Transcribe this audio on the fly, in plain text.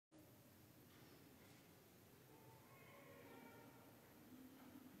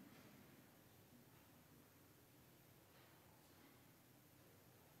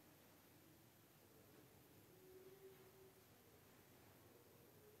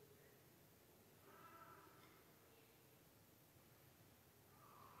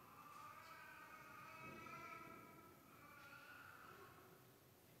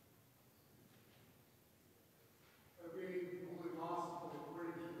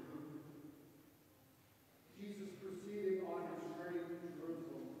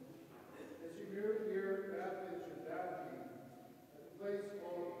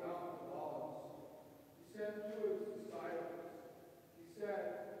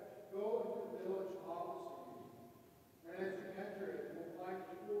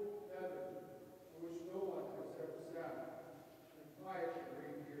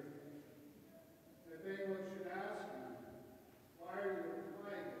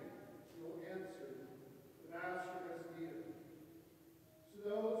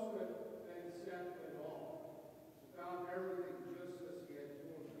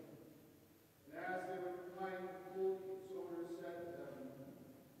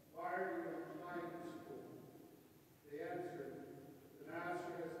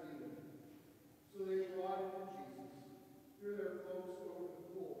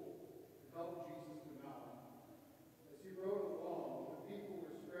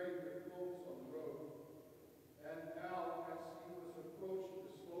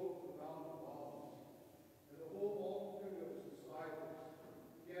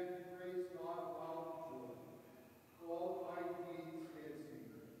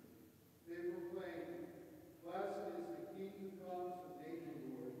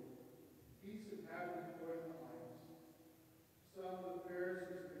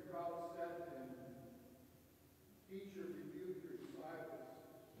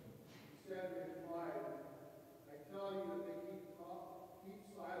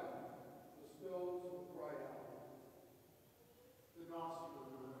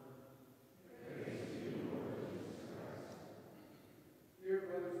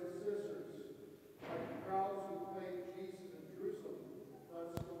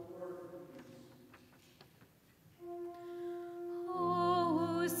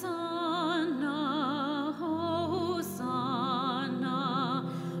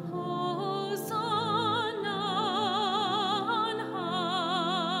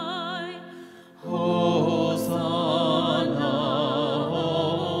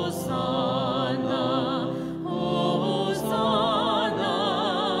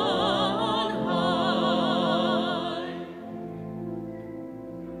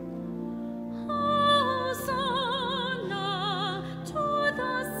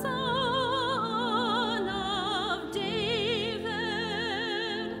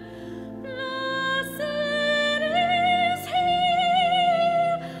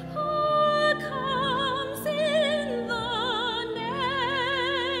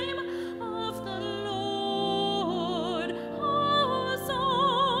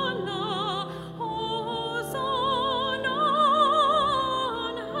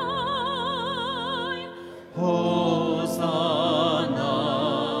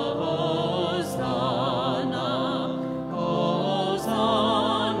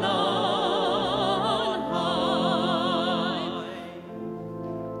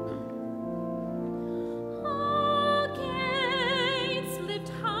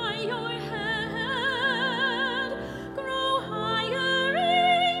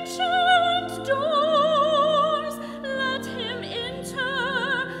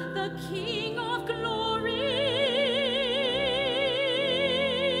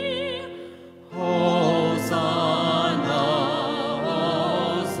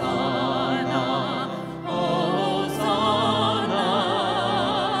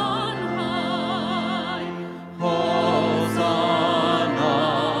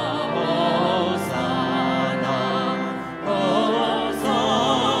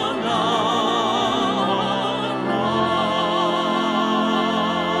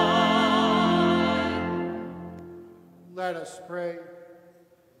us pray.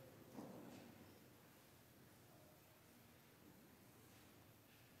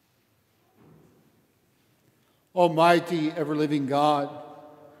 Almighty, ever-living God,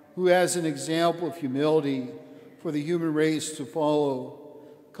 who as an example of humility for the human race to follow,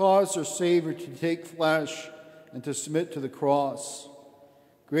 caused our Savior to take flesh and to submit to the cross,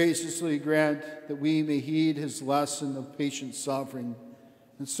 graciously grant that we may heed his lesson of patient suffering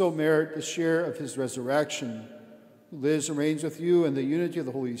and so merit the share of his resurrection, who lives and reigns with you in the unity of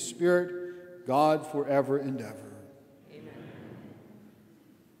the Holy Spirit, God forever and ever. Amen.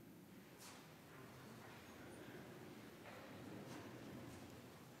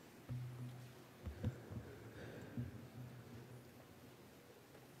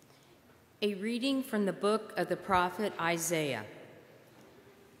 A reading from the book of the prophet Isaiah.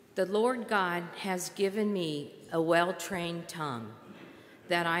 The Lord God has given me a well-trained tongue,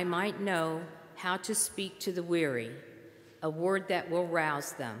 that I might know how to speak to the weary, a word that will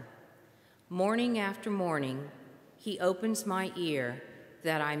rouse them. Morning after morning, he opens my ear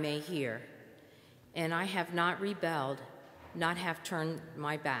that I may hear. And I have not rebelled, not have turned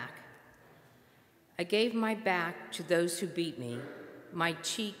my back. I gave my back to those who beat me, my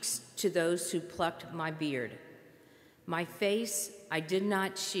cheeks to those who plucked my beard. My face I did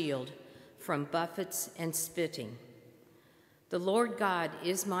not shield from buffets and spitting. The Lord God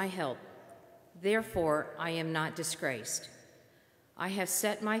is my help, therefore I am not disgraced. I have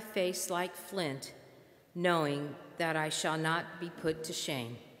set my face like flint, knowing that I shall not be put to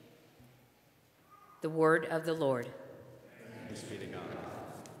shame. The word of the Lord. Thanks be to God.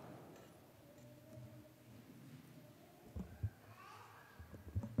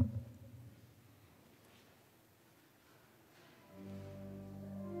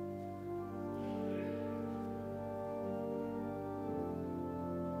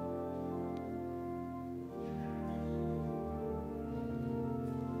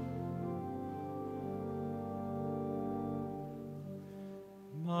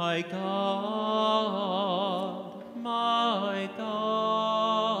 My God,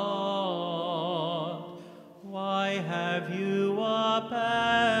 why have you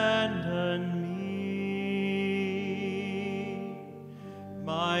abandoned me?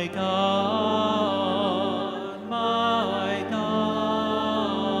 My God,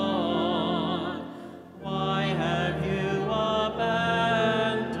 why have you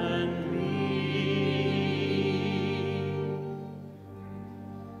abandoned me?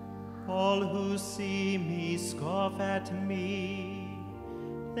 All who see me scoff at me.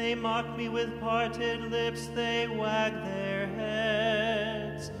 They mock me with parted lips, they wag their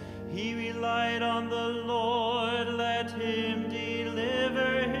heads. He relied on the Lord, let him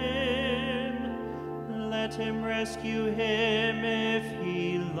deliver him. Let him rescue him if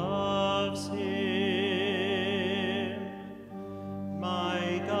he loves him.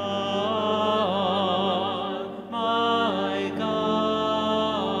 My God, my God,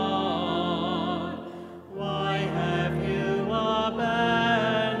 why have you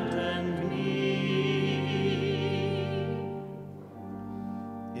abandoned me?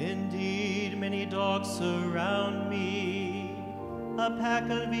 Indeed, many dogs surround me. A pack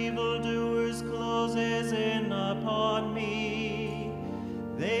of evildoers closes in upon me.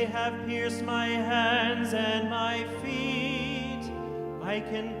 They have pierced my hands and my feet. I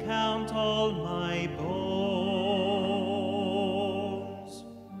can count all my bones.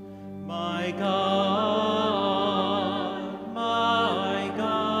 My God,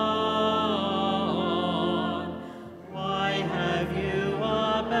 why have you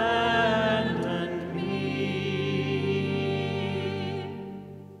abandoned me?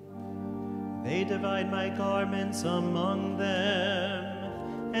 They divide my garments among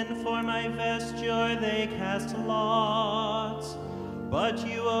them, and for my vesture they cast lots. But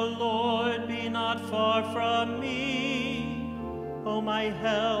you, O Lord, be not far from me. O my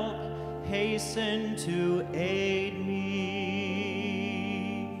help, hasten to aid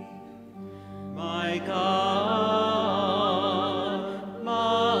me. My God,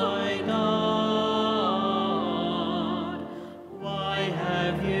 why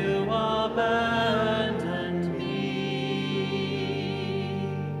have you abandoned me?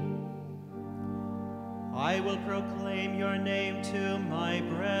 I will proclaim your name to my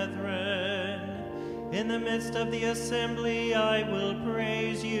brethren. In the midst of the assembly I will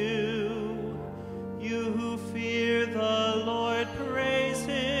praise you. You who fear the Lord, praise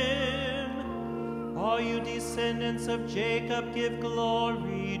him. All you descendants of Jacob, give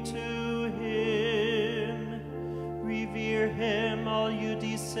glory to him. Revere him, all you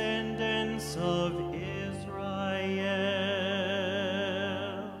descendants of Israel.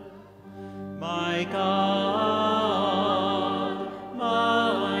 My God,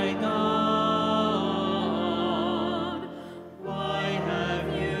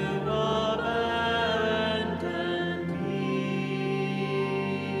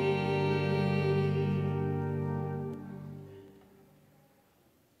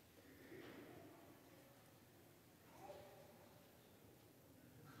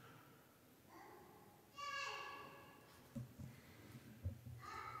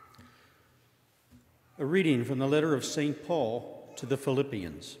 A reading from the letter of St. Paul to the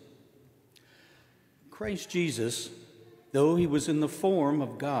Philippians. Christ Jesus, though he was in the form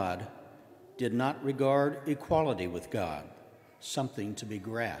of God, did not regard equality with God something to be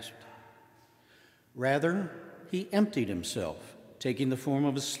grasped. Rather, he emptied himself, taking the form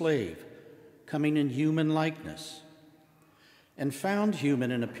of a slave, coming in human likeness. And found human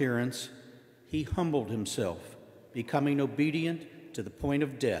in appearance, he humbled himself, becoming obedient to the point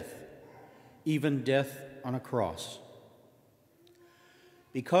of death, even death on a cross.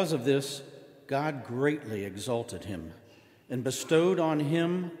 Because of this, God greatly exalted him and bestowed on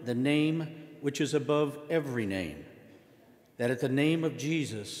him the name which is above every name, that at the name of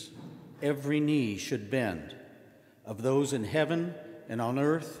Jesus every knee should bend, of those in heaven and on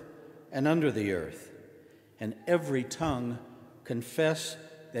earth and under the earth, and every tongue confess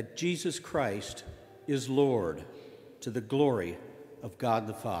that Jesus Christ is Lord, to the glory of God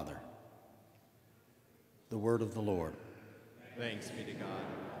the Father. The word of the Lord. Thanks be to God.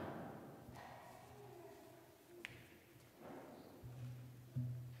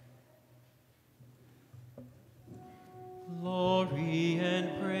 Glory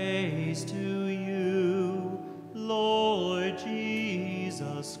and praise to you, Lord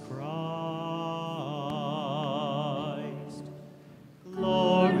Jesus Christ.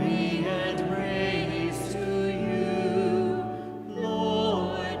 Glory and praise to you,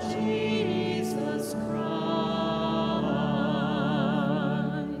 Lord Jesus Christ.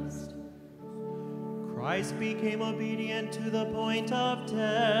 Christ became obedient to the point of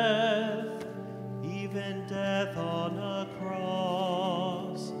death, even death on a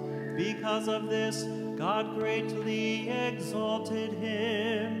cross. Because of this, God greatly exalted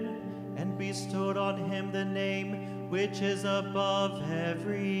him and bestowed on him the name which is above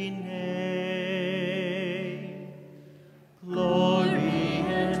every name. Glory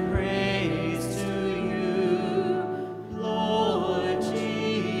and praise to you, Lord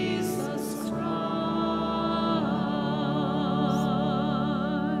Jesus Christ.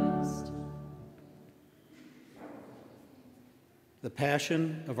 The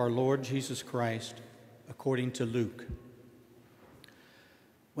Passion of our Lord Jesus Christ, according to Luke.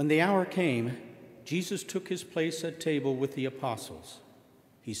 When the hour came, Jesus took his place at table with the apostles.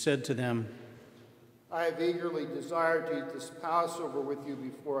 He said to them, I have eagerly desired to eat this Passover with you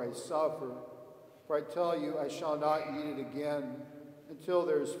before I suffer, for I tell you, I shall not eat it again until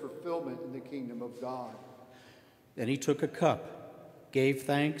there is fulfillment in the kingdom of God. Then he took a cup, gave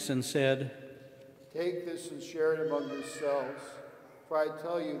thanks, and said, Take this and share it among yourselves, for I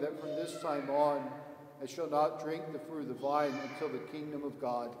tell you that from this time on I shall not drink the fruit of the vine until the kingdom of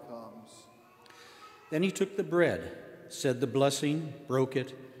God comes. Then he took the bread, said the blessing, broke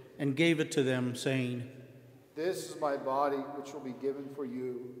it, and gave it to them, saying, This is my body, which will be given for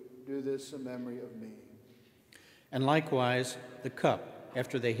you. Do this in memory of me. And likewise the cup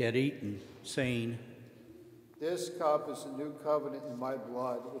after they had eaten, saying, This cup is the new covenant in my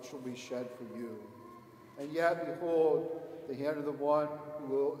blood, which will be shed for you. And yet, behold, the hand of the one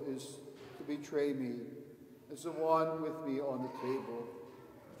who is to betray me is the one with me on the table.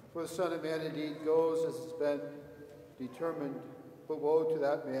 For the Son of Man indeed goes as has been determined, but woe to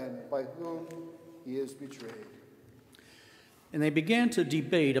that man by whom he is betrayed. And they began to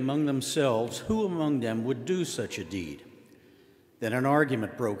debate among themselves who among them would do such a deed. Then an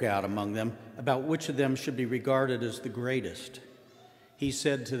argument broke out among them about which of them should be regarded as the greatest. He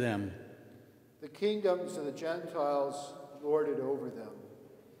said to them, The kingdoms of the Gentiles lord it over them,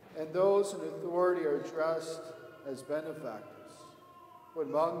 and those in authority are addressed as benefactors. But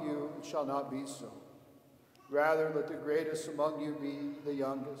among you it shall not be so. Rather, let the greatest among you be the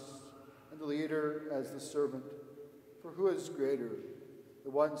youngest, and the leader as the servant. For who is greater,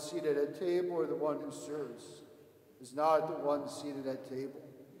 the one seated at table or the one who serves? Is not the one seated at table.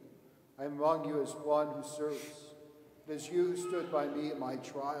 I am among you as one who serves. It is you who stood by me at my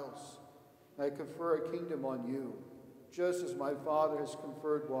trials, and I confer a kingdom on you, just as my Father has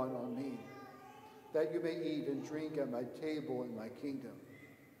conferred one on me, that you may eat and drink at my table in my kingdom,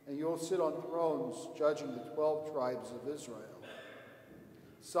 and you will sit on thrones judging the 12 tribes of Israel.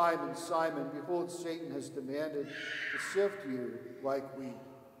 Simon, Simon, behold, Satan has demanded to sift you like wheat.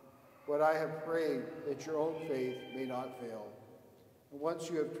 But I have prayed that your own faith may not fail. And once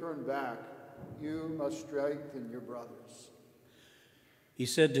you have turned back, you must strengthen your brothers. He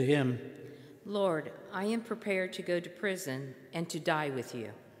said to him, Lord, I am prepared to go to prison and to die with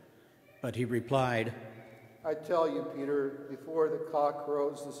you. But he replied, I tell you, Peter, before the cock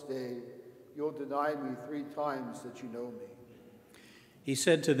crows this day, you'll deny me 3 times that you know me. He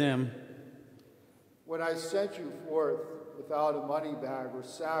said to them, When I sent you forth without a money bag or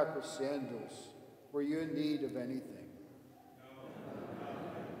sack or sandals, Were you in need of anything?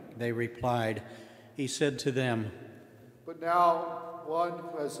 They replied, he said to them, But now one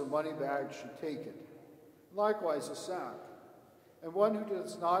who has a money bag should take it, likewise a sack. And one who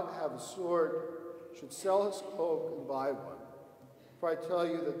does not have a sword should sell his cloak and buy one. For I tell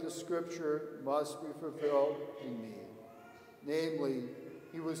you that this scripture must be fulfilled in me. Namely,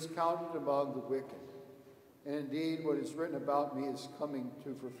 he was counted among the wicked. And indeed, what is written about me is coming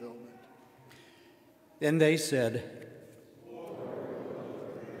to fulfillment. Then they said,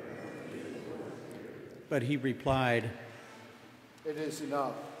 but he replied, It is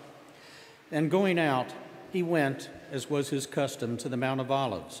enough. And going out, he went, as was his custom, to the Mount of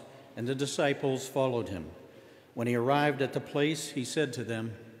Olives, and the disciples followed him. When he arrived at the place, he said to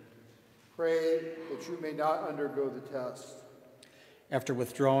them, Pray that you may not undergo the test. After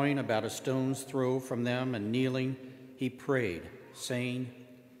withdrawing about a stone's throw from them and kneeling, he prayed, saying,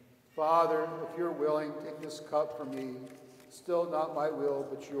 Father, if you're willing, take this cup from me. Still not my will,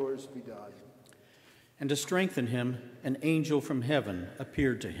 but yours be done. And to strengthen him, an angel from heaven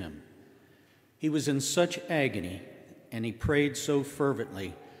appeared to him. He was in such agony, and he prayed so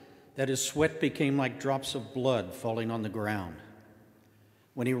fervently that his sweat became like drops of blood falling on the ground.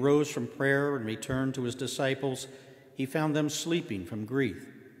 When he rose from prayer and returned to his disciples, he found them sleeping from grief.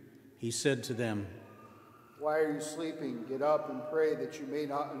 He said to them, Why are you sleeping? Get up and pray that you may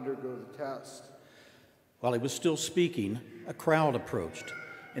not undergo the test. While he was still speaking, a crowd approached,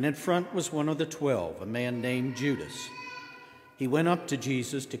 and in front was one of the 12, a man named Judas. He went up to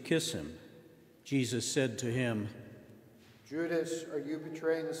Jesus to kiss him. Jesus said to him, Judas, are you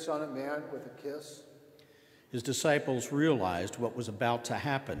betraying the Son of Man with a kiss? His disciples realized what was about to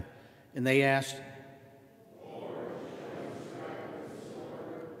happen, and they asked,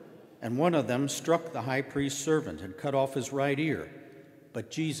 and one of them struck the high priest's servant and cut off his right ear.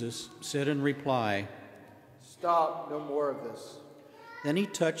 But Jesus said in reply, Stop, no more of this. Then he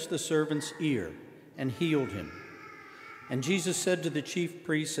touched the servant's ear and healed him. And Jesus said to the chief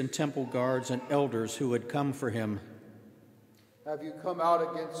priests and temple guards and elders who had come for him, Have you come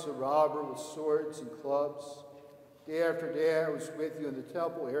out against a robber with swords and clubs? Day after day I was with you in the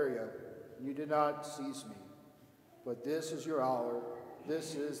temple area, and you did not seize me. But this is your hour.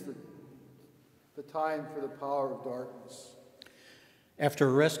 This is the time for the power of darkness. After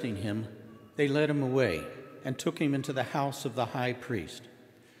arresting him, they led him away and took him into the house of the high priest.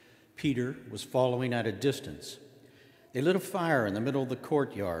 Peter was following at a distance. They lit a fire in the middle of the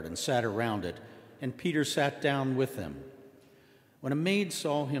courtyard and sat around it, and Peter sat down with them. When a maid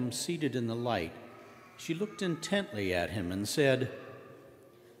saw him seated in the light, she looked intently at him and said,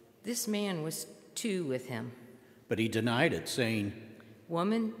 This man was too with him. But he denied it, saying,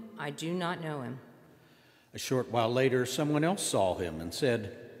 Woman, I do not know him. A short while later, someone else saw him and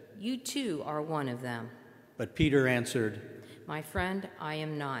said, You too are one of them. But Peter answered, My friend, I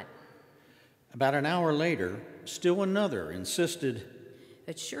am not. About an hour later, still another insisted,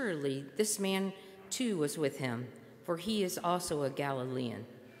 But surely this man too was with him, for he is also a Galilean.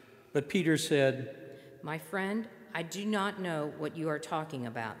 But Peter said, My friend, I do not know what you are talking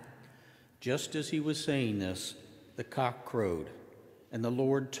about. Just as he was saying this, the cock crowed, and the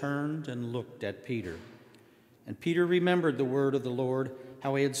Lord turned and looked at Peter. And Peter remembered the word of the Lord,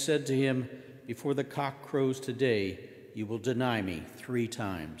 how he had said to him, Before the cock crows today, you will deny me 3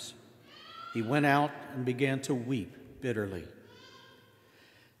 times. He went out and began to weep bitterly.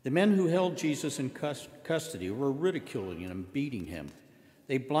 The men who held Jesus in custody were ridiculing him and beating him.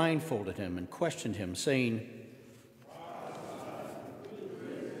 They blindfolded him and questioned him, saying,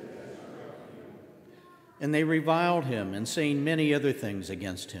 and they reviled him and saying many other things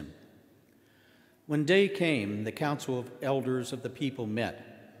against him. When day came, the council of elders of the people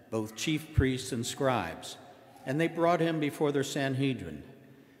met, both chief priests and scribes, and they brought him before their Sanhedrin.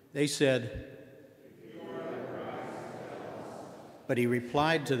 They said, but he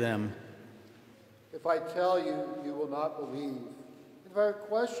replied to them, If I tell you, you will not believe. If I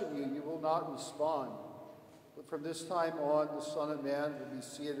question you, you will not respond. But from this time on, the Son of Man will be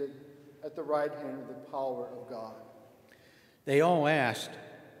seated at the right hand of the power of God. They all asked.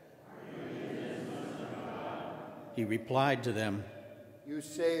 He replied to them, You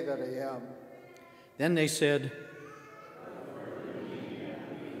say that I am. Then they said,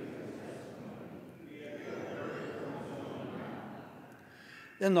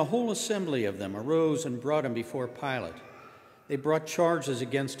 Then the whole assembly of them arose and brought him before Pilate. They brought charges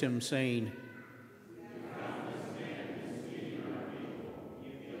against him, saying,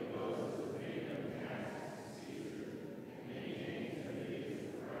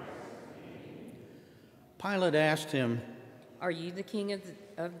 Pilate asked him, Are you the king of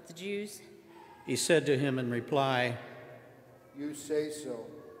the Jews? He said to him in reply, You say so.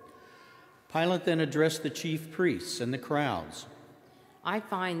 Pilate then addressed the chief priests and the crowds. I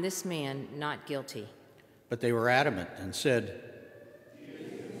find this man not guilty. But they were adamant and said,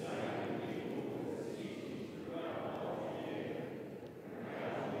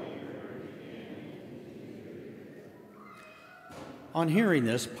 On hearing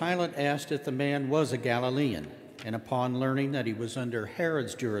this, Pilate asked if the man was a Galilean, and upon learning that he was under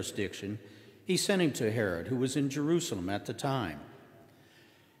Herod's jurisdiction, he sent him to Herod, who was in Jerusalem at the time.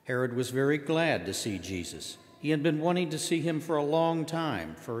 Herod was very glad to see Jesus. He had been wanting to see him for a long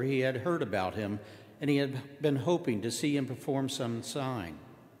time, for he had heard about him, and he had been hoping to see him perform some sign.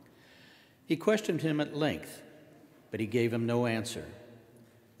 He questioned him at length, but he gave him no answer.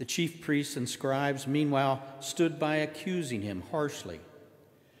 The chief priests and scribes, meanwhile, stood by accusing him harshly.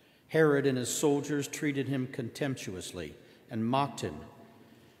 Herod and his soldiers treated him contemptuously and mocked him,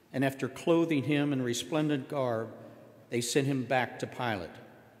 and after clothing him in resplendent garb, they sent him back to Pilate.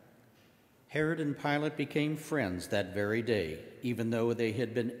 Herod and Pilate became friends that very day, even though they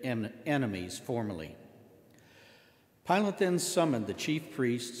had been enemies formerly. Pilate then summoned the chief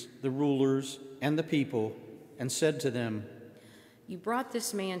priests, the rulers, and the people, and said to them, You brought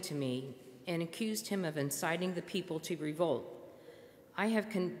this man to me and accused him of inciting the people to revolt. I have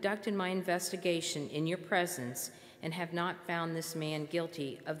conducted my investigation in your presence and have not found this man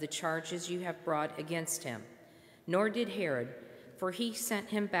guilty of the charges you have brought against him. Nor did Herod, for he sent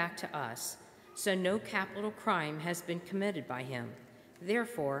him back to us. So no capital crime has been committed by him.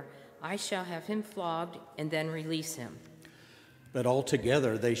 Therefore, I shall have him flogged and then release him. But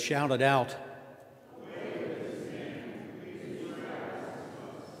altogether they shouted out,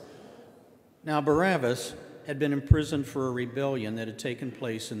 Now Barabbas had been imprisoned for a rebellion that had taken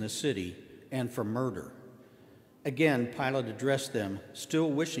place in the city and for murder. Again, Pilate addressed them,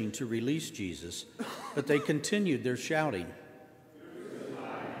 still wishing to release Jesus, but they continued their shouting.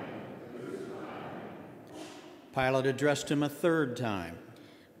 Pilate addressed him a third time.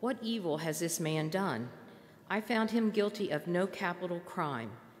 What evil has this man done? I found him guilty of no capital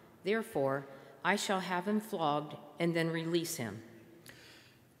crime. Therefore, I shall have him flogged and then release him.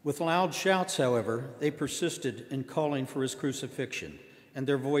 With loud shouts, however, they persisted in calling for his crucifixion, and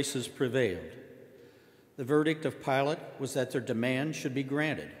their voices prevailed. The verdict of Pilate was that their demand should be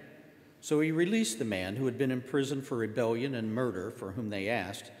granted. So he released the man who had been imprisoned for rebellion and murder for whom they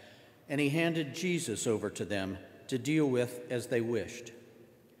asked, and he handed Jesus over to them to deal with as they wished.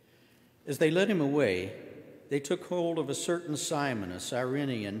 As they led him away, they took hold of a certain Simon, a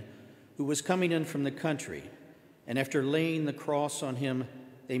Cyrenian, who was coming in from the country, and after laying the cross on him,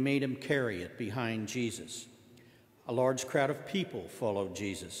 they made him carry it behind Jesus. A large crowd of people followed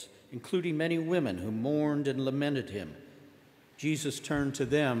Jesus, including many women who mourned and lamented him. Jesus turned to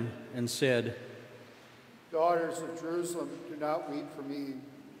them and said, Daughters of Jerusalem, do not weep for me.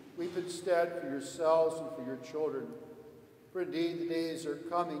 Weep instead for yourselves and for your children. For indeed the days are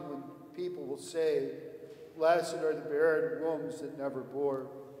coming when people will say, Blessed are the barren wombs that never bore,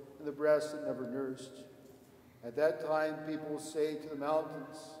 and the breasts that never nursed. At that time people will say to the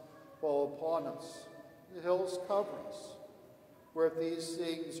mountains, Fall upon us, and the hills cover us. For if these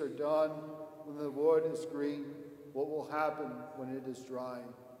things are done when the wood is green, what will happen when it is dry?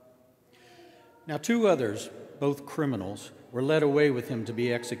 Now 2 others, both criminals, were led away with him to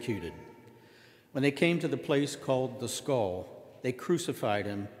be executed. When they came to the place called the Skull, they crucified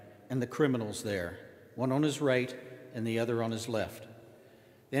him and the criminals there, one on his right and the other on his left.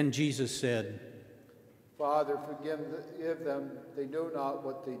 Then Jesus said, Father, forgive them, they know not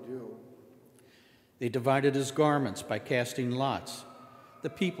what they do. They divided his garments by casting lots. The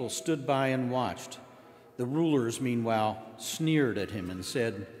people stood by and watched. The rulers, meanwhile, sneered at him and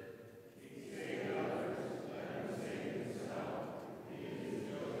said,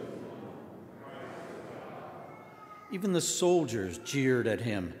 Even the soldiers jeered at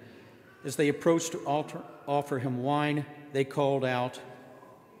him. As they approached to offer him wine, they called out,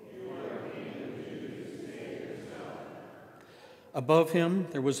 Above him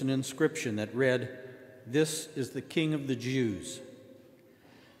there was an inscription that read, This is the King of the Jews.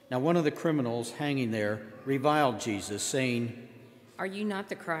 Now one of the criminals hanging there reviled Jesus, saying, Are you not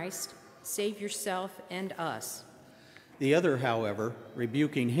the Christ? Save yourself and us. The other, however,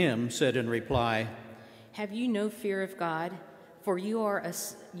 rebuking him, said in reply, Have you no fear of God? For you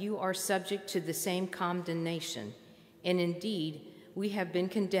are subject to the same condemnation. And indeed, we have been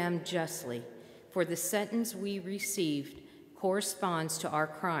condemned justly, for the sentence we received corresponds to our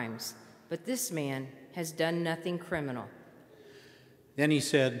crimes, but this man has done nothing criminal. Then he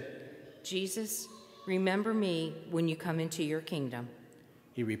said, Jesus, remember me when you come into your kingdom.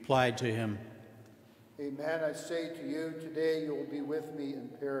 He replied to him, Amen, I say to you, today you will be with me in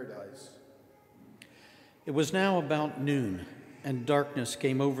paradise. It was now about noon, and darkness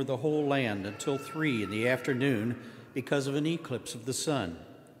came over the whole land until 3 p.m. because of an eclipse of the sun.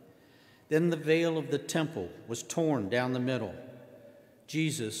 Then the veil of the temple was torn down the middle.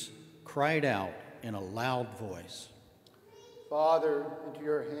 Jesus cried out in a loud voice, Father, into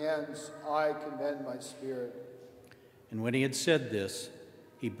your hands I commend my spirit. And when he had said this,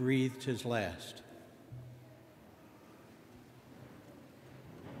 he breathed his last.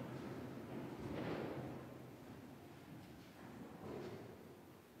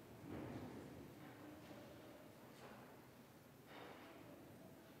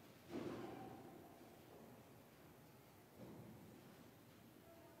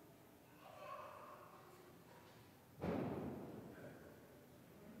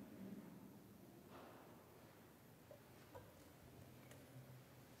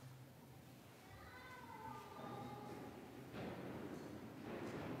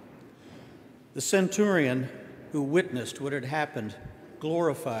 The centurion who witnessed what had happened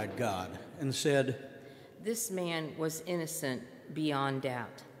glorified God and said, This man was innocent beyond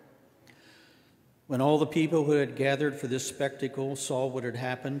doubt. When all the people who had gathered for this spectacle saw what had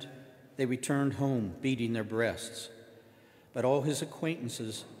happened, they returned home beating their breasts. But all his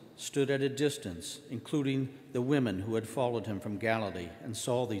acquaintances stood at a distance, including the women who had followed him from Galilee and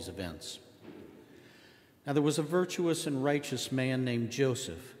saw these events. Now there was a virtuous and righteous man named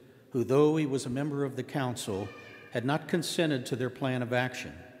Joseph, who, though he was a member of the council, had not consented to their plan of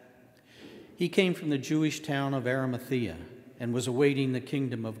action. He came from the Jewish town of Arimathea and was awaiting the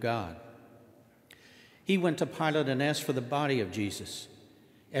kingdom of God. He went to Pilate and asked for the body of Jesus.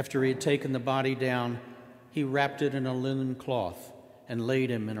 After he had taken the body down, he wrapped it in a linen cloth and laid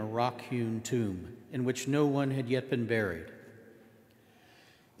him in a rock-hewn tomb in which no one had yet been buried.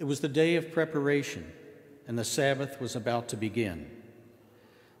 It was the day of preparation, and the Sabbath was about to begin.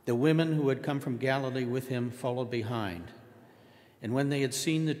 The women who had come from Galilee with him followed behind, and when they had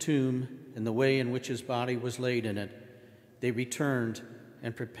seen the tomb and the way in which his body was laid in it, they returned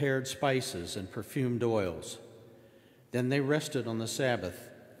and prepared spices and perfumed oils. Then they rested on the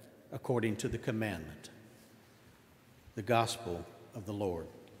Sabbath according to the commandment. The Gospel of the Lord.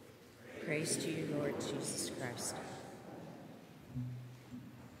 Praise to you, Lord Jesus Christ.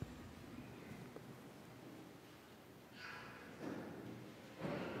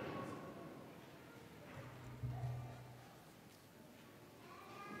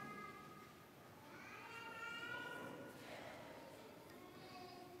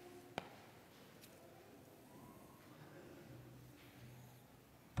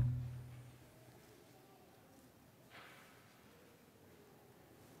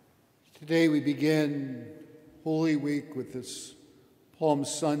 Today we begin Holy Week with this Palm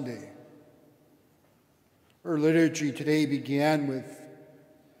Sunday. Our liturgy today began with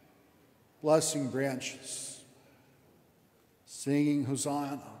blessing branches, singing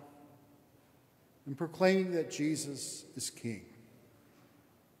Hosanna, and proclaiming that Jesus is King.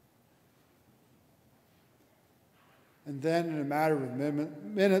 And then in a matter of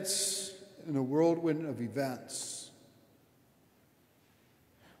minutes, in a whirlwind of events,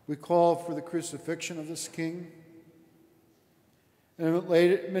 we call for the crucifixion of this King. And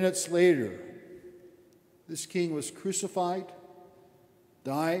minutes later, this King was crucified,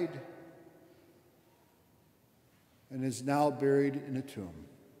 died, and is now buried in a tomb.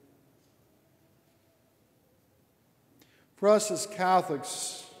 For us as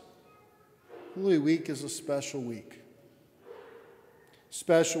Catholics, Holy Week is a special week.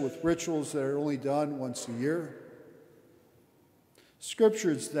 Special with rituals that are only done once a year.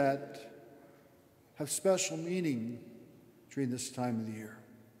 Scriptures that have special meaning during this time of the year.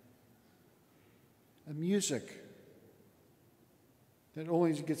 And music that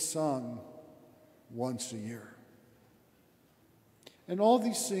only gets sung once a year. And all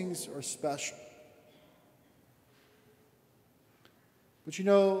these things are special. But you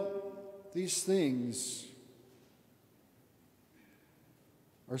know, these things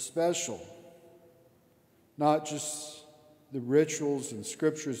are special, not just the rituals and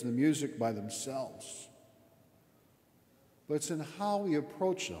scriptures and the music by themselves, but it's in how we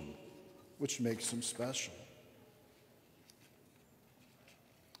approach them which makes them special.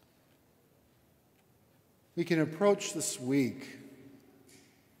 We can approach this week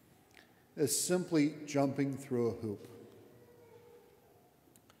as simply jumping through a hoop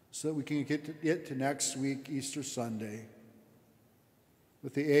so that we can get to next week, Easter Sunday,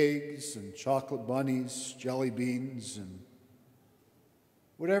 with the eggs and chocolate bunnies, jelly beans, and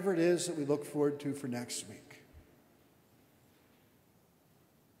whatever it is that we look forward to for next week.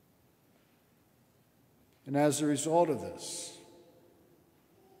 And as a result of this,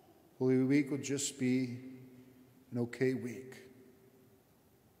 Holy Week will just be an okay week.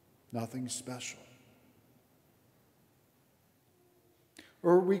 Nothing special.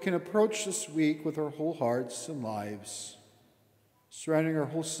 Or we can approach this week with our whole hearts and lives, surrendering our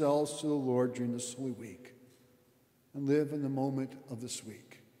whole selves to the Lord during this Holy Week, and live in the moment of this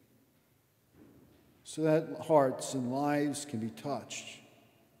week, so that hearts and lives can be touched.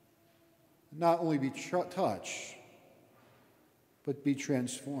 Not only be touched, but be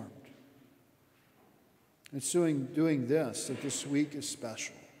transformed. And so in doing this, that this week is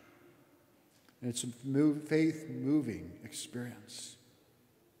special. And it's a faith-moving experience.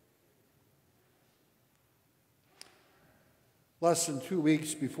 Less than 2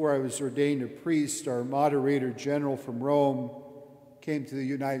 weeks before I was ordained a priest, our moderator general from Rome came to the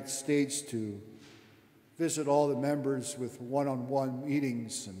United States to visit all the members with one-on-one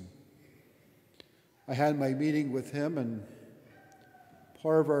meetings. And I had my meeting with him, and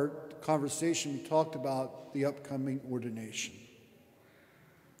part of our conversation we talked about the upcoming ordination.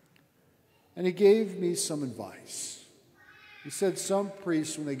 And he gave me some advice. He said some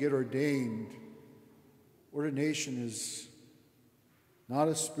priests, when they get ordained, ordination is not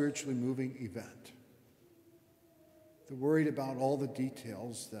a spiritually moving event. They're worried about all the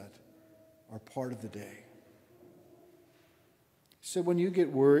details that are part of the day. He said, when you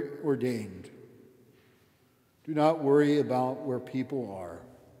get ordained, do not worry about where people are,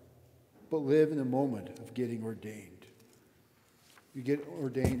 but live in the moment of getting ordained. You get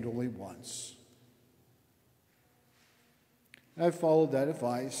ordained only once. And I followed that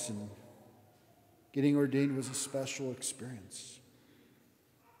advice, and getting ordained was a special experience.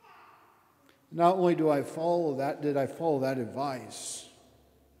 Not only did I follow that advice,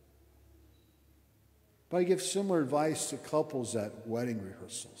 but I give similar advice to couples at wedding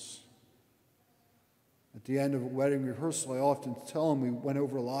rehearsals. At the end of a wedding rehearsal, I often tell them we went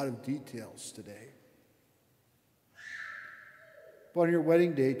over a lot of details today. But on your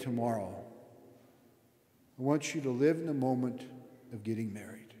wedding day tomorrow, I want you to live in the moment of getting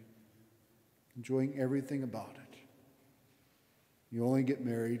married, enjoying everything about it. You only get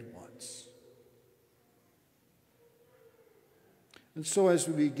married once. And so as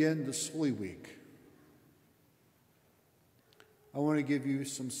we begin this Holy Week, I want to give you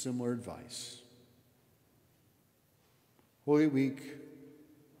some similar advice. Holy Week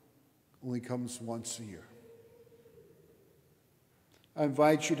only comes once a year. I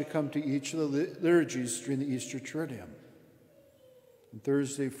invite you to come to each of the liturgies during the Easter Triduum, on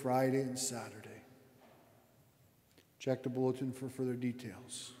Thursday, Friday, and Saturday. Check the bulletin for further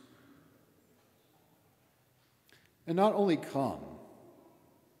details. And not only come,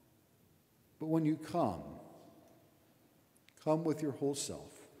 but when you come with your whole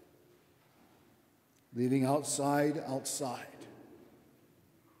self, leaving outside.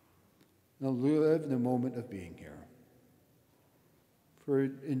 Now live in the moment of being here. For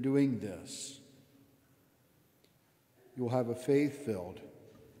in doing this, you will have a faith-filled,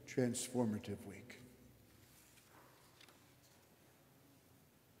 transformative week.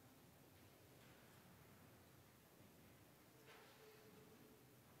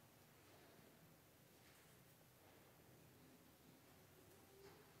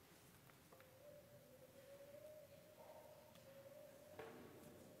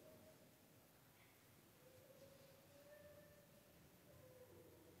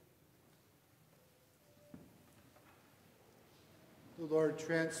 The Lord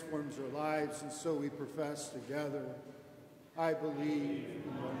transforms our lives, and so we profess together, I believe in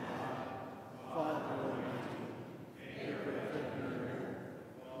one God, Father Almighty, maker of heaven and earth,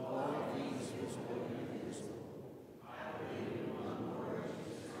 of all things visible and invisible. I believe in one Lord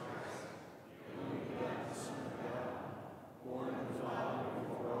Jesus Christ, the only begotten Son of God, born of the Father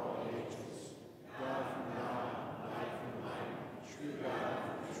before all ages, God from God, light from light, true God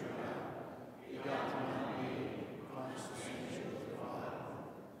from true God, begotten not made, consubstantial with the Father,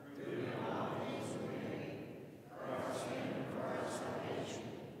 through him all things were made, for our sin and for our salvation,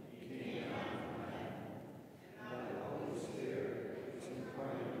 he came down from heaven. And by the Holy Spirit was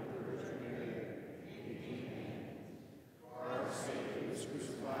incarnate of the Virgin Mary, and became man. For our sake he was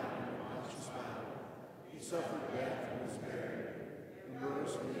crucified under Pontius Pilate. He suffered death and was buried, and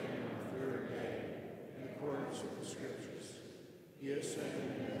rose again on the third day, in accordance with the Scriptures. He ascended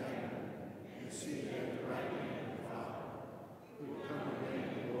into heaven, and is seated at the right hand of the Father, who will come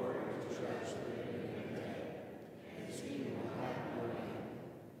again in glory to judge the living and the dead, and his kingdom will have no end.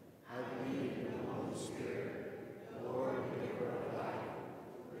 I believe in the Holy Spirit, the Lord and giver of life,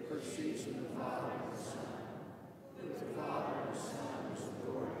 who proceeds from the Father and the Son. With the Father and the Son is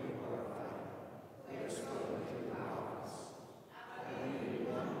adored and glorified. Let us go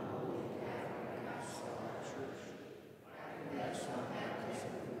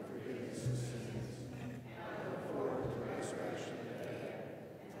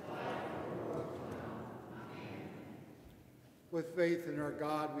With faith in our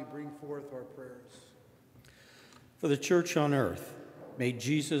God, we bring forth our prayers. For the church on earth, may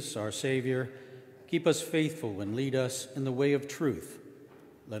Jesus, our Savior, keep us faithful and lead us in the way of truth.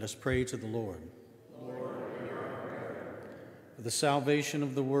 Let us pray to the Lord. Lord, hear our prayer. For the salvation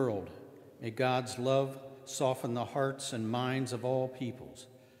of the world, may God's love soften the hearts and minds of all peoples.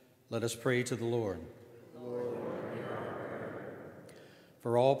 Let us pray to the Lord. Lord, hear our prayer.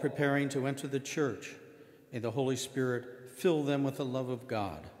 For all preparing to enter the church, may the Holy Spirit fill them with the love of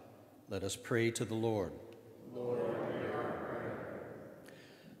God. Let us pray to the Lord. Lord, hear our prayer.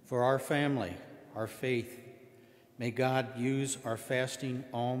 For our family, our faith, may God use our fasting,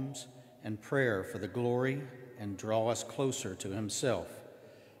 alms, and prayer for the glory and draw us closer to himself.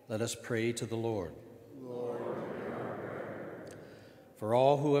 Let us pray to the Lord. Lord, hear our prayer. For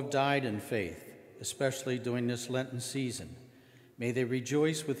all who have died in faith, especially during this Lenten season, may they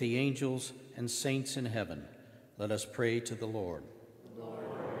rejoice with the angels and saints in heaven. Let us pray to the Lord. Lord,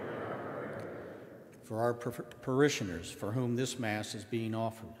 hear our prayer. For our parishioners for whom this Mass is being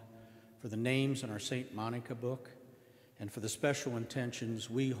offered, for the names in our St. Monica book, and for the special intentions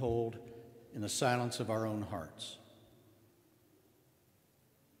we hold in the silence of our own hearts.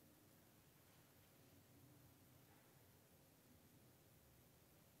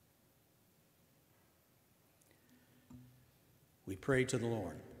 We pray to the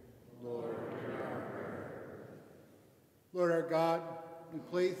Lord. Lord, hear our prayer. Lord our God, we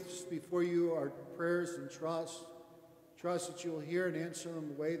place before you our prayers and trust that you will hear and answer them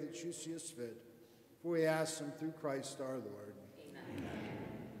the way that you see us fit. For we ask them through Christ our Lord. Amen.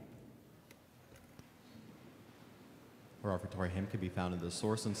 Our offertory hymn can be found in the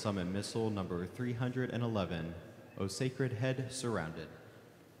Source and Summit Missal, number 311, O Sacred Head Surrounded.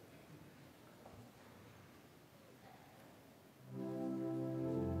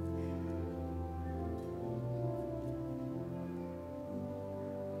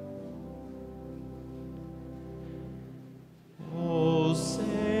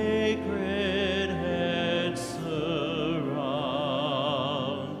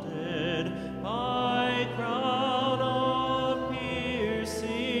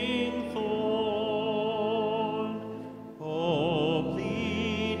 Oh, please.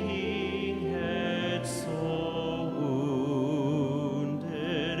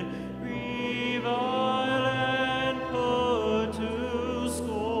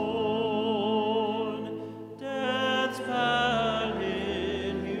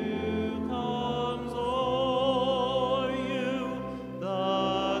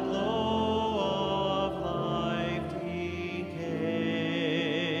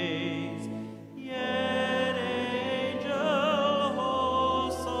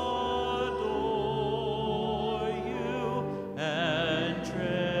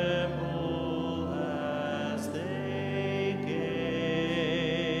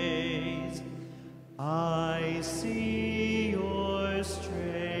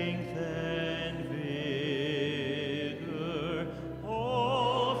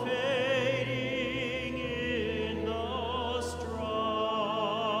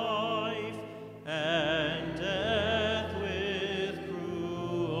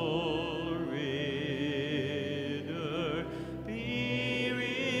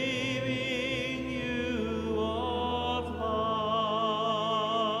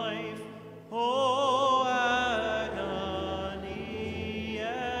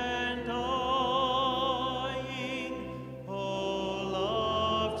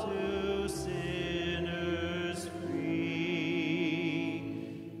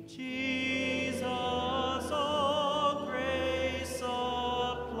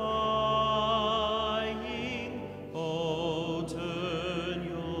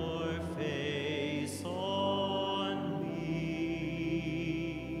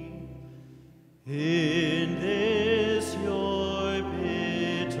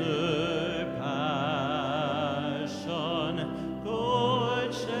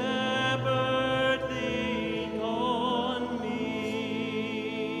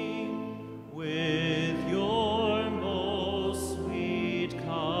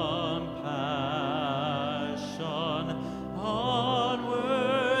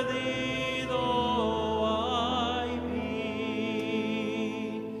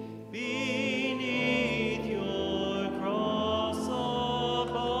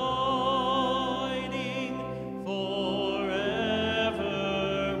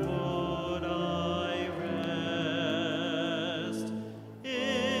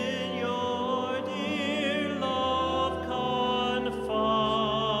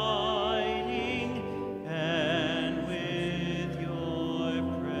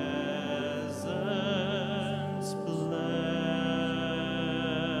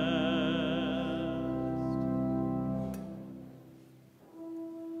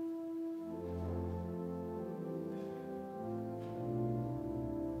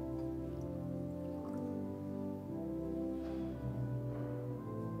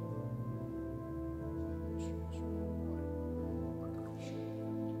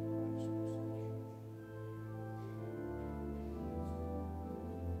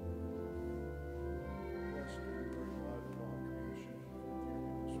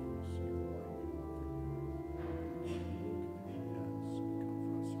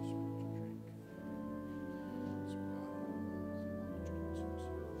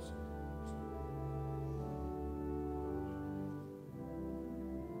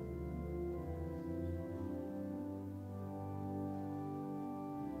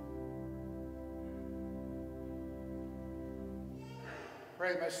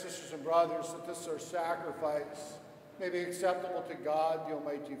 Pray, my sisters and brothers, that this our sacrifice may be acceptable to God, the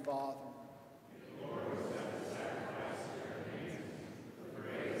Almighty Father.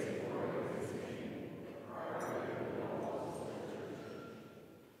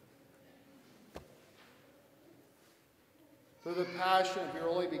 Through the passion of your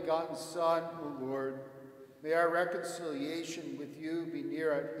only begotten Son, O Lord, may our reconciliation with you be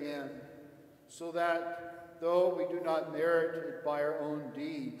near at hand, so that, though we do not merit it by our own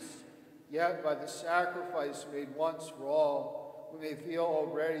deeds, yet by the sacrifice made once for all, we may feel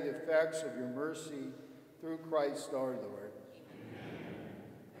already the effects of your mercy through Christ our Lord. Amen.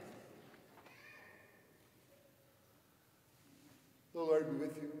 The Lord be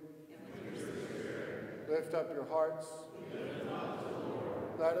with you. And with your spirit. Lift up your hearts.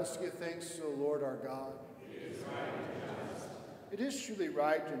 Let us give thanks to the Lord our God. It is right and just. It is truly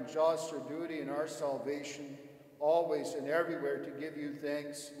right and just, our duty and our salvation, always and everywhere to give you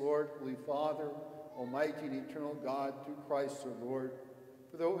thanks, Lord, Holy Father, Almighty and eternal God, through Christ our Lord.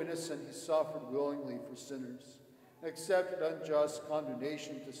 For though innocent, he suffered willingly for sinners, and accepted unjust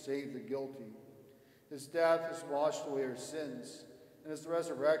condemnation to save the guilty. His death has washed away our sins, and his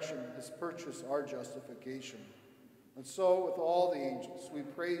resurrection has purchased our justification. And so, with all the angels, we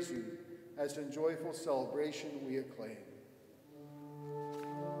praise you, as in joyful celebration we acclaim.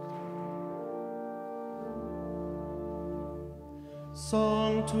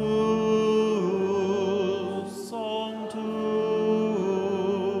 Sanctus, Sanctus,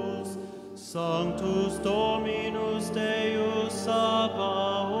 Sanctus Dominus Deus Sabaoth,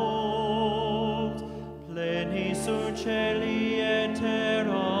 pleni sur celi et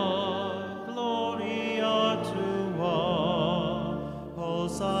terra, gloria tua,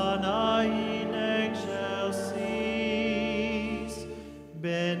 Hosanna in excelsis,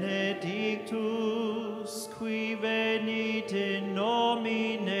 benedictus qui venit in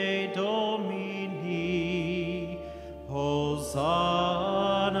nomine Domini,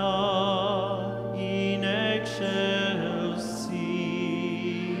 Hosanna in excelsis.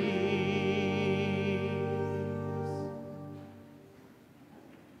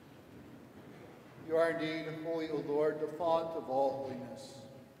 You are indeed holy, O Lord, the font of all holiness.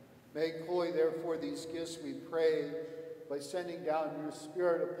 Make holy, therefore, these gifts, we pray, by sending down your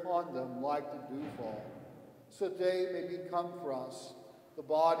Spirit upon them like the dewfall, so that they may become for us the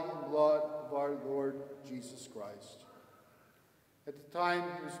body and blood of our Lord Jesus Christ. At the time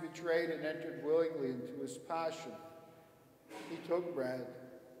he was betrayed and entered willingly into his passion, he took bread,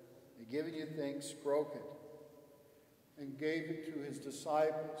 and giving you thanks, broke it, and gave it to his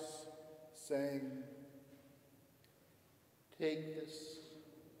disciples, saying, "Take this,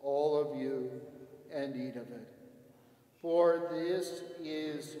 all of you, and eat of it. For this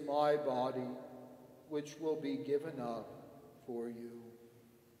is my body, which will be given up for you."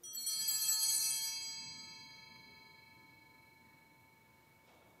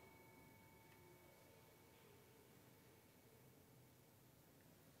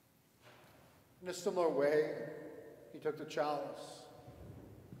 In a similar way, he took the chalice,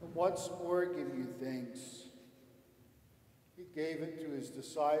 and once more gave you thanks. He gave it to his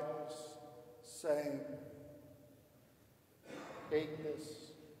disciples, saying, "Take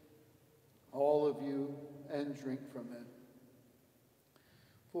this, all of you, and drink from it.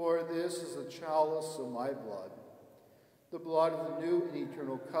 For this is the chalice of my blood, the blood of the new and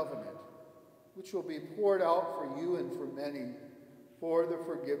eternal covenant, which will be poured out for you and for many for the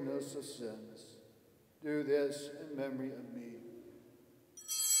forgiveness of sins. Do this in memory of me."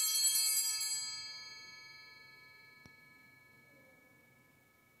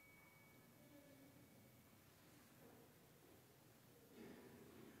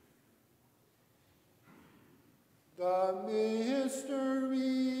 The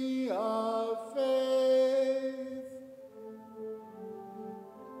mystery of faith.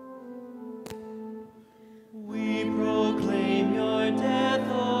 We proclaim your death,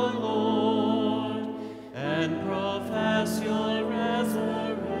 O Lord, and profess your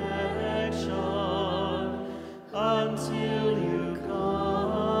resurrection until you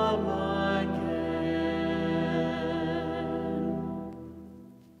come again.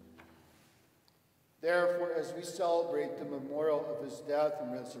 Therefore, as we celebrate the memorial of his death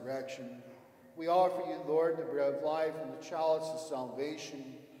and resurrection, we offer you, Lord, the bread of life and the chalice of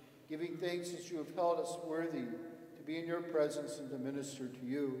salvation, giving thanks that you have held us worthy to be in your presence and to minister to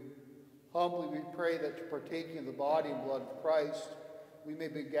you. Humbly we pray that to partaking of the body and blood of Christ, we may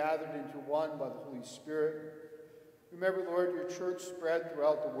be gathered into one by the Holy Spirit. Remember, Lord, your church spread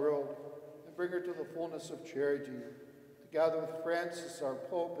throughout the world, and bring her to the fullness of charity, together with Francis, our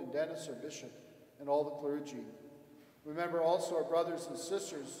Pope, and Dennis, our Bishop, and all the clergy. Remember also our brothers and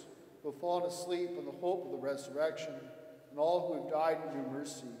sisters who have fallen asleep in the hope of the resurrection, and all who have died in your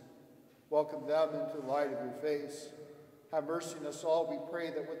mercy. Welcome them into the light of your face. Have mercy on us all, we pray,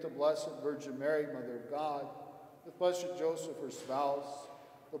 that with the Blessed Virgin Mary, Mother of God, with Blessed Joseph, her spouse,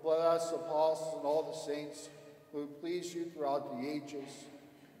 the blessed apostles, and all the saints who have pleased you throughout the ages,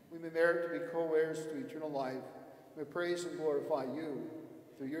 we may merit to be co-heirs to eternal life. We praise and glorify you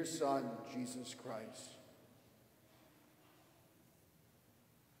through your Son, Jesus Christ.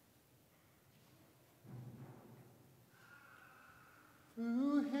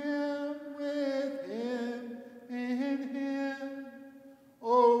 Through him, with him, in him,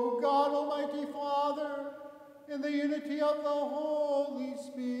 O God, Almighty Father, in the unity of the Holy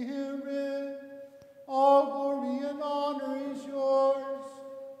Spirit, all glory and honor is yours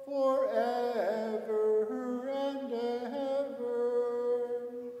forever and ever.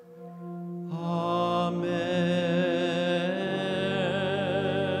 Amen.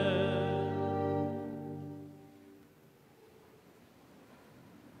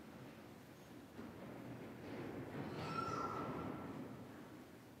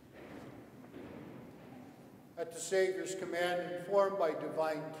 At the Savior's command, informed by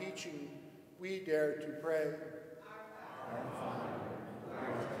divine teaching, we dare to pray. Our Father, who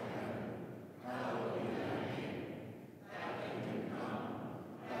art in heaven, hallowed be thy name. Thy kingdom come,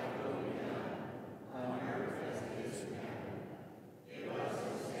 thy will be done, on earth as it is in heaven. Give us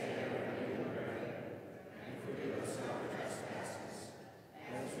this day our daily bread, and forgive us our trespasses,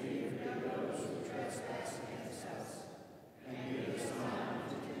 as we forgive those who trespass against us. And lead us not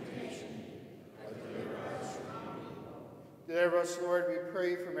into temptation, but deliver us from evil. Deliver us, Lord, we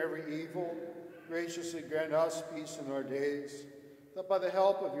pray, from every evil. Graciously grant us peace in our days, that by the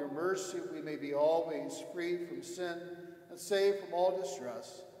help of your mercy we may be always freed from sin and saved from all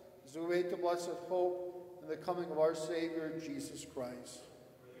distress, as we wait the blessed hope and the coming of our Savior, Jesus Christ.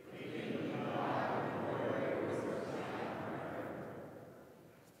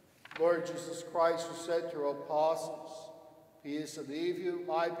 Lord Jesus Christ, who said to your apostles, "Peace I leave you,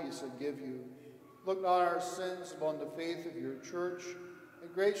 my peace I give you," look not on our sins, but on the faith of your church,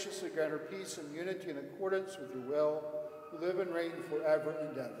 and graciously grant her peace and unity in accordance with your will, who live and reign forever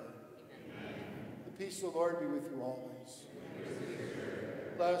and ever. Amen. The peace of the Lord be with you always.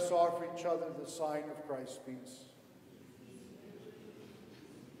 Let us offer each other the sign of Christ's peace.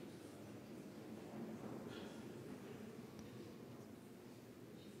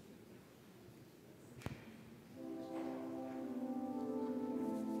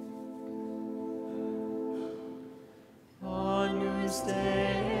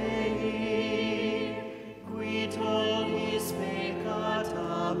 Stay, qui tollis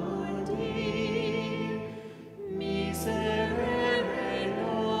peccata mundi, miserere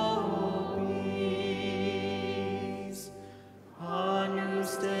nobis.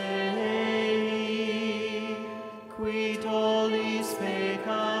 Agnus Dei, qui tollis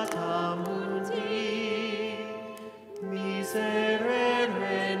peccata mundi,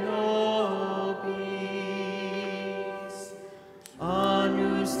 miserere nobis.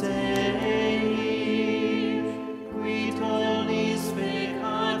 Agnus Dei, qui tollis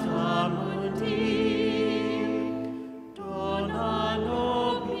peccata mundi, dona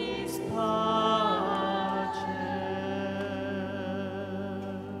nobis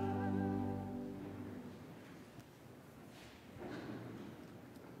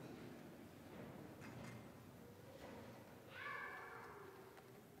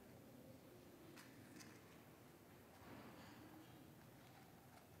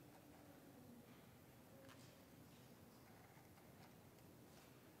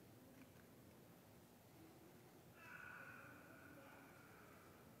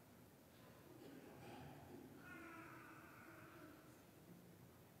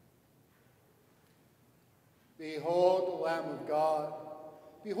Behold the Lamb of God.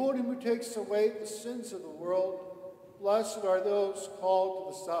 Behold him who takes away the sins of the world. Blessed are those called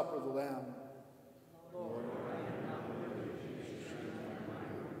to the supper of the Lamb. Lord,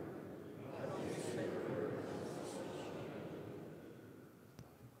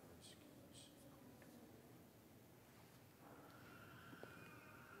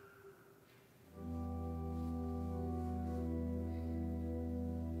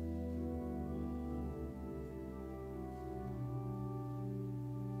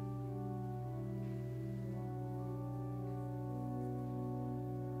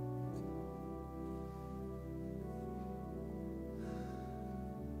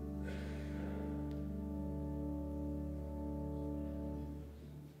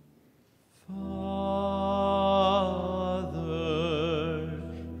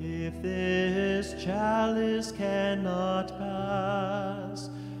 chalice cannot pass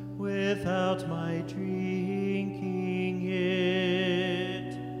without my drinking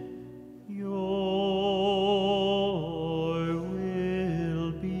it. Your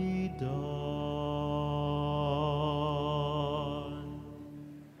will be done.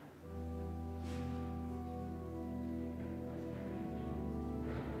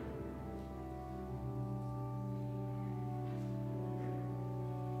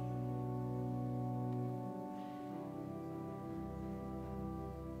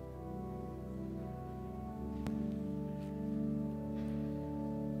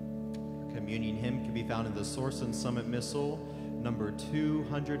 Communion hymn can be found in the Source and Summit Missal, number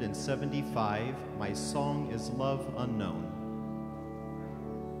 275, My Song is Love Unknown.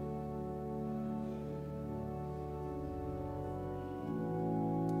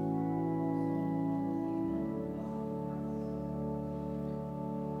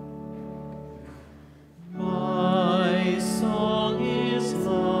 My song is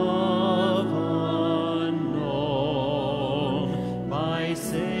love unknown, my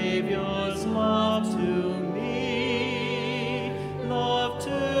Savior's love to me, love to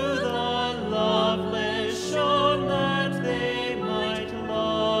the loveless shown that they might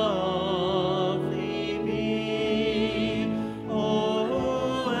lovely be. Oh,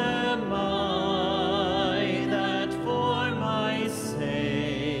 who am I that for my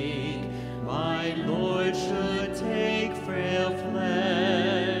sake my Lord should take frail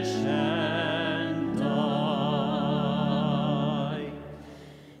flesh and die?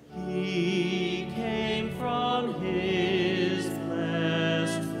 He came from his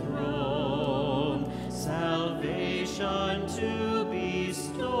blessed throne, salvation to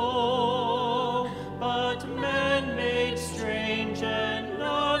bestow, but men made strange and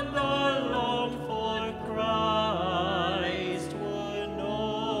none alone for Christ would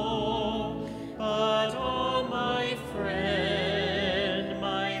know. But oh, my friend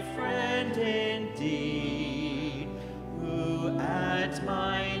indeed, who at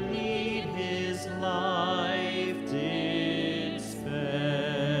my need his life did spend.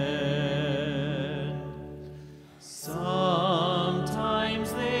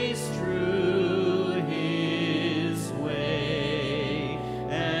 Sometimes they strew his way,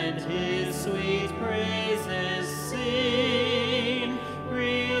 and his sweet praises sing,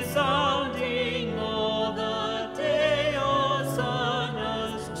 resounding all the day,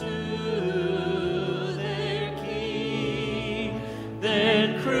 hosannas to their King.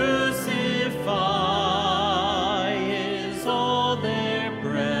 Then crucify is all their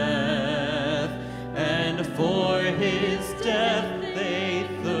breath, and for his death they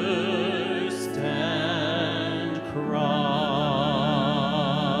thirst and cry.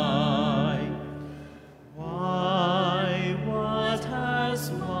 Why, what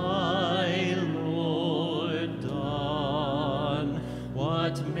has my Lord done?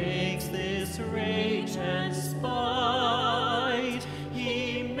 What makes this rage and spite?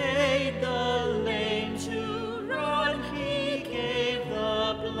 He made the lame to run, he gave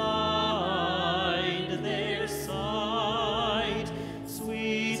the blind their sight.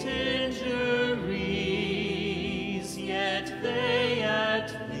 Sweet injuries, yet they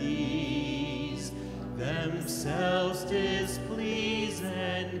at these themselves displease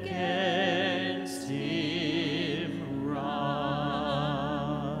and against him rise.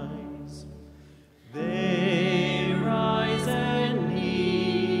 They rise and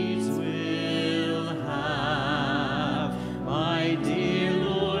needs will have my dear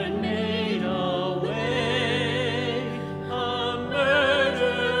Lord made away. A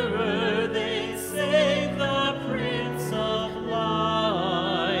murderer they say, the Prince of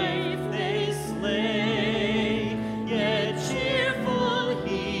Life they slay. Yet cheerful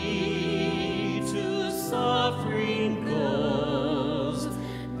he to suffering goes,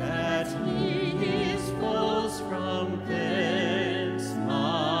 that he his foes from thence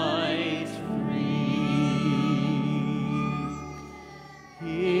might free.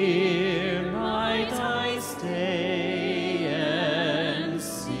 Here might I stay and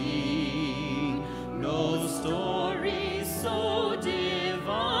see no story so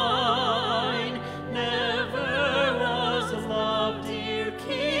divine. Never was love, dear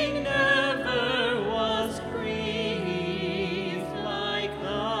King, never was grief like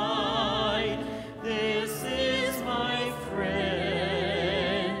thine. This is my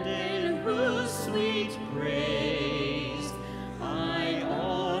friend, in whose sweet praise I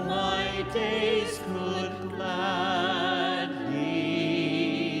all my days could gladly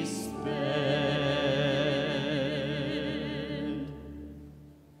spend.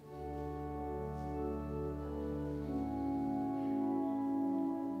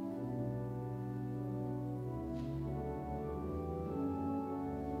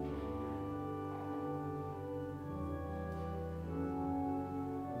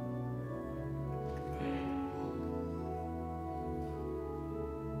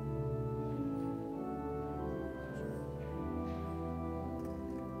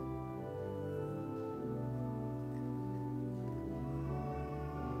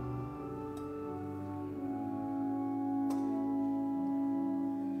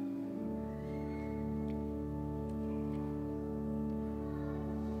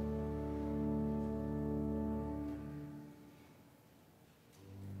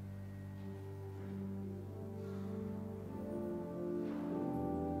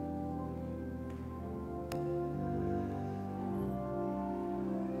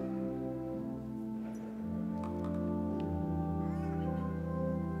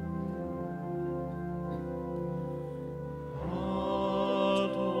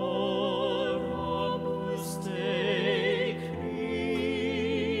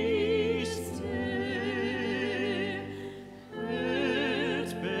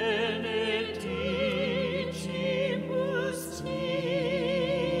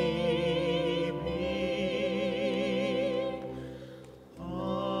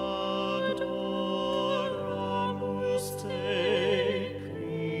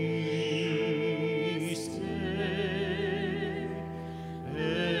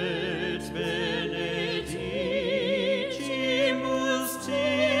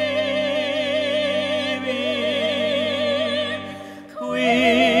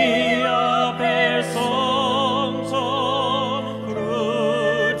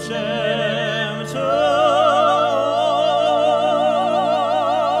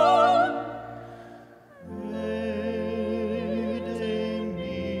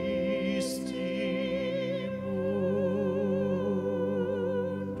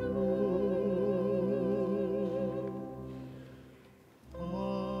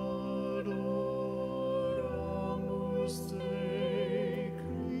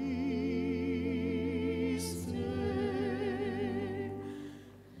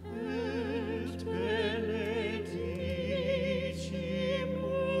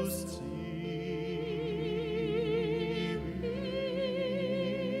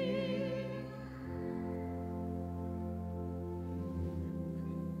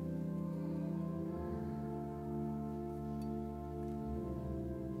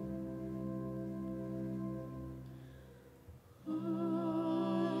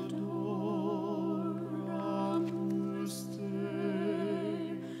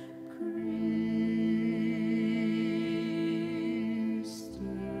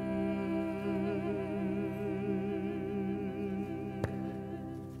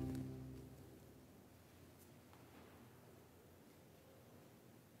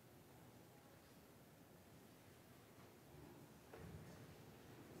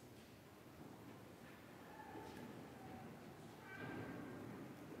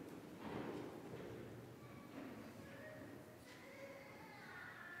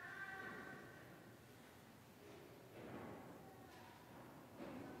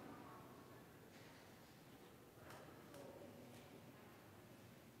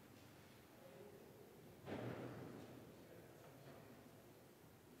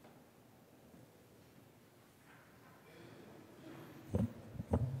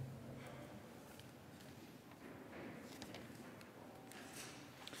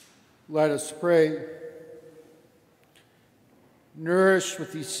 Let us pray. Nourished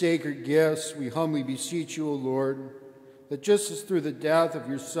with these sacred gifts, we humbly beseech you, O Lord, that just as through the death of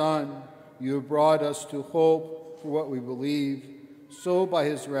your Son you have brought us to hope for what we believe, so by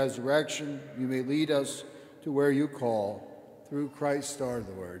his resurrection you may lead us to where you call, through Christ our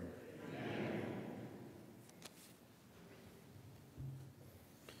Lord. Amen.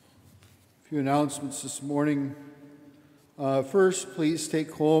 A few announcements this morning. First, please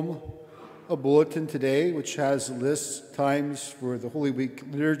take home a bulletin today which has a list times for the Holy Week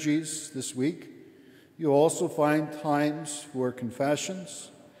liturgies this week. You'll also find times for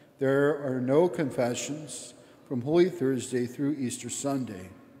confessions. There are no confessions from Holy Thursday through Easter Sunday.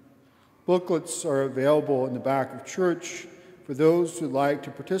 Booklets are available in the back of church for those who like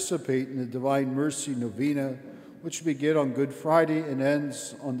to participate in the Divine Mercy Novena, which begins on Good Friday and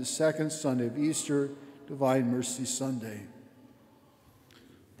ends on the second Sunday of Easter, Divine Mercy Sunday.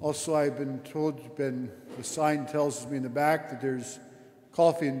 Also, I've been told, the sign tells me in the back that there's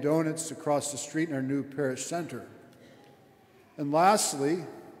coffee and donuts across the street in our new parish center. And lastly,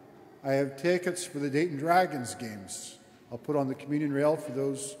 I have tickets for the Dayton Dragons games. I'll put on the communion rail for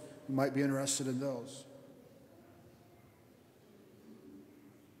those who might be interested in those.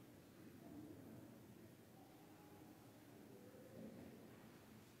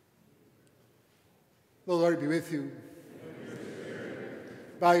 The Lord be with you.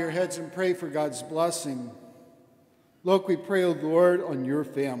 Bow your heads and pray for God's blessing. Look, we pray, O Lord, on your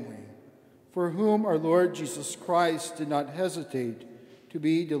family, for whom our Lord Jesus Christ did not hesitate to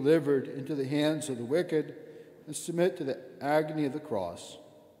be delivered into the hands of the wicked and submit to the agony of the cross,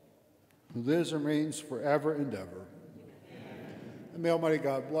 who lives and reigns forever and ever. Amen. And may Almighty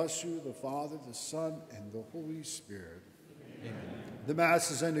God bless you, the Father, the Son, and the Holy Spirit. Amen. The Mass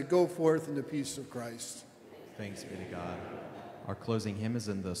is ended. Go forth in the peace of Christ. Thanks be to God. Our closing hymn is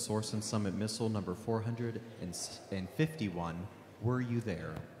in the Source and Summit Missal, number 451, Were You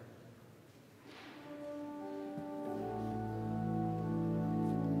There?